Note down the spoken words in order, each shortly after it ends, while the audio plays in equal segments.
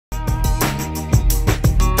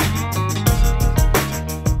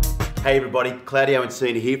Hey everybody, Claudio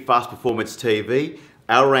Encina here, Fast Performance TV.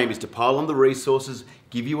 Our aim is to pile on the resources,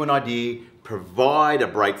 give you an idea, provide a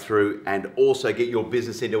breakthrough, and also get your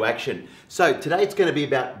business into action. So today it's going to be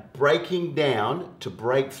about breaking down to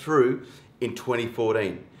break through in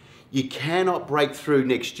 2014. You cannot break through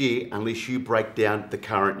next year unless you break down the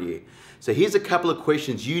current year. So here's a couple of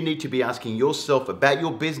questions you need to be asking yourself about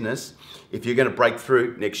your business if you're going to break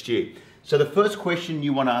through next year. So the first question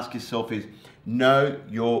you want to ask yourself is, know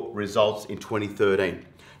your results in 2013.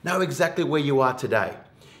 Know exactly where you are today.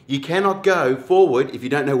 You cannot go forward if you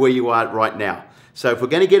don't know where you are right now. So if we're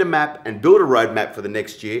going to get a map and build a roadmap for the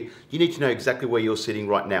next year, you need to know exactly where you're sitting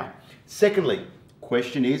right now. Secondly,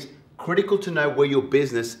 question is critical to know where your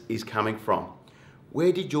business is coming from.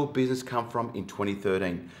 Where did your business come from in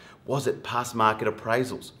 2013? Was it past market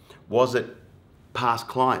appraisals? Was it past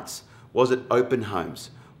clients? Was it open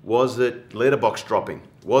homes? Was it letterbox dropping?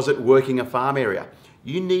 Was it working a farm area?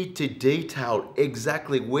 You need to detail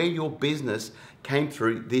exactly where your business came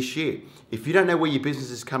through this year. If you don't know where your business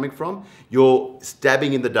is coming from, you're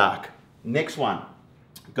stabbing in the dark. Next one,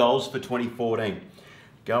 goals for 2014.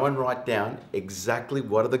 Go and write down exactly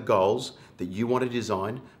what are the goals that you want to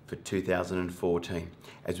design for 2014.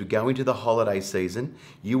 As we go into the holiday season,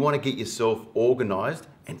 you want to get yourself organized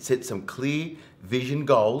and set some clear vision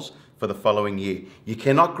goals for the following year. You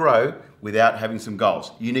cannot grow without having some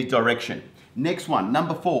goals. You need direction. Next one,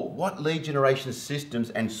 number 4, what lead generation systems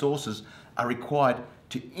and sources are required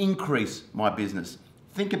to increase my business?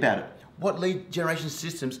 Think about it. What lead generation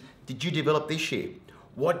systems did you develop this year?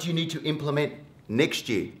 What do you need to implement next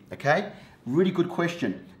year? Okay, really good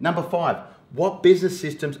question. Number 5, what business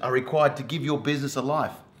systems are required to give your business a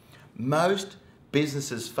life? Most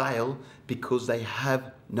businesses fail because they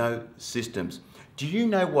have no systems. Do you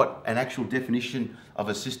know what an actual definition of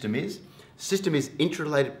a system is? System is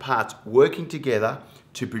interrelated parts working together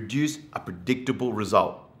to produce a predictable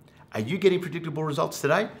result. Are you getting predictable results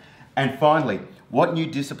today? And finally, what new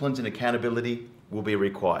disciplines and accountability will be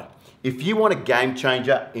required? If you want a game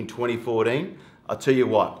changer in 2014, I'll tell you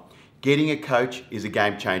what, getting a coach is a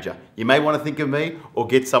game changer. You may want to think of me or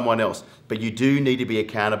get someone else, but you do need to be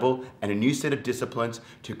accountable and a new set of disciplines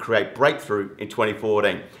to create breakthrough in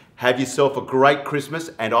 2014. Have yourself a great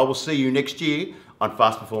Christmas, and I will see you next year on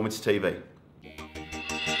Fast Performance TV.